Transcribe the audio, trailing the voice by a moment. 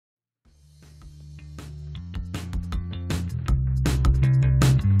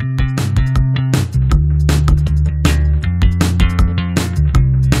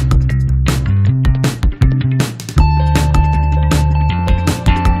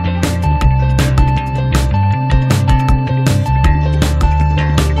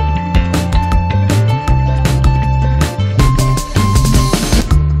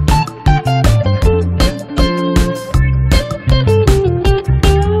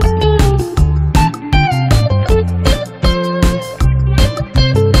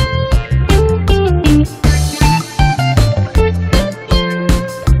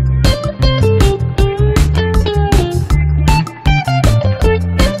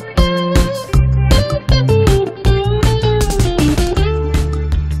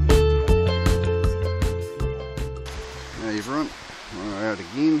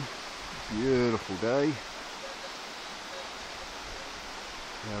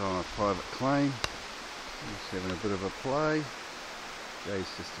Out on a private claim. Just having a bit of a play. Jay's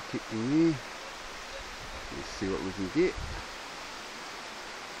just detecting there. Let's see what we can get.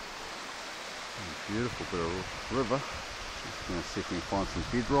 A beautiful bit of river. Just going to see if we can find some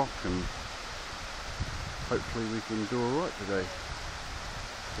bedrock, and hopefully we can do alright today.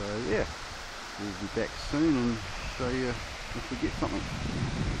 So yeah, we'll be back soon and show you if we get something.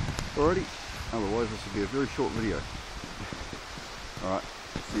 Alrighty, otherwise this will be a very short video. Alright,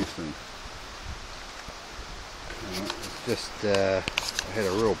 see you soon. It's just, I had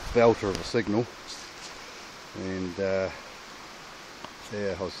a real belter of a signal, and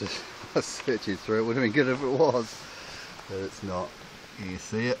yeah, I was just searching through it. Would have been good if it was, but it's not. You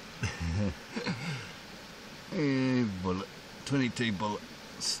see it? And bullet, 22 bullet,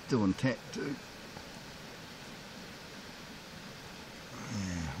 still intact too.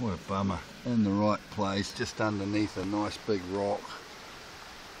 Yeah, what a bummer. In the right place, just underneath a nice big rock.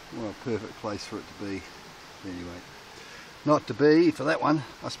 What a perfect place for it to be. Anyway, not to be for that one.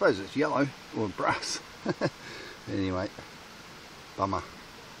 I suppose it's yellow or brass. Anyway, bummer.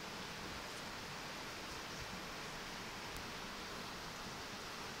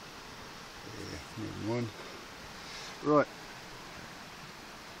 Yeah, never mind. Right,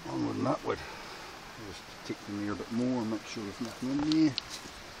 onward and upward. Just detect them here a bit more and make sure there's nothing in there.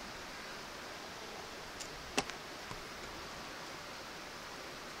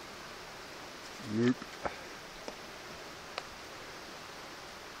 Nope.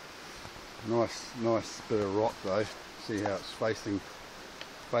 Nice bit of rock though. See how it's facing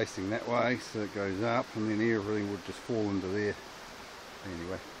that way, so it goes up, and then everything would just fall into there.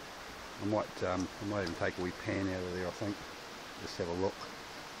 Anyway, I might even take a wee pan out of there, I think. Just have a look,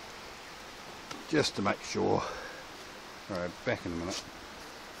 just to make sure. Alright, back in a minute.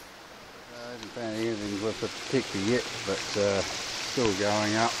 I haven't found anything with the detector yet, but still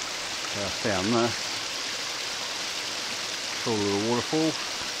going up. I found this cool little waterfall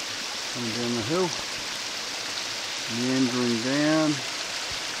coming down the hill, meandering down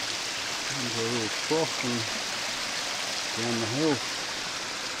into a little trough and down the hill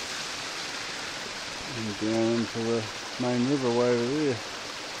and down into the main river way over there.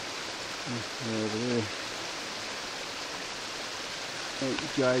 Over there. I think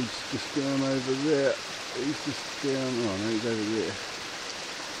Jade's just down over there. He's just down, oh no, he's over there.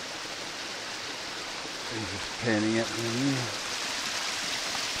 He's just panning out down there.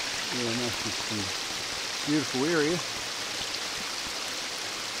 Yeah, nice, just a beautiful area.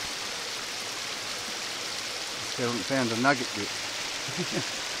 Just haven't found a nugget yet.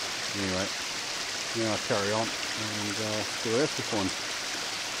 Anyway, now I'll carry on and see what else we find.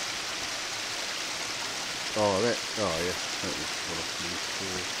 Oh, yeah, that was what I was going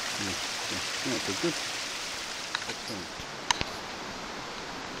for. Yeah, that's good. Excellent.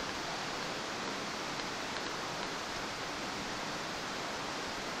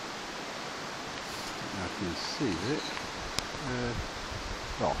 You can see it.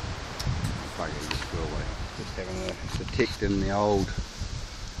 Oh, bugger, just go away. Just having a detect in the old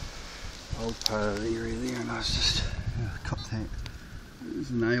part of the area there, and I was just cut that.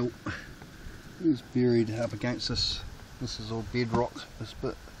 There's a nail. It's buried up against this. This is all bedrock. This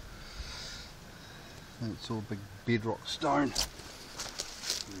bit. It's all big bedrock stone.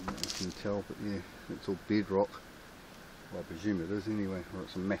 You can tell, but yeah, it's all bedrock. Well, I presume it is anyway, or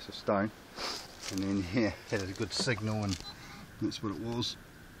it's a massive stone. And then here, had a good signal, and that's what it was.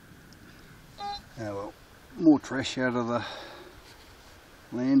 Oh well, more trash out of the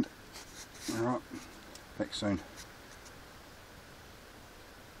land. Alright, back soon.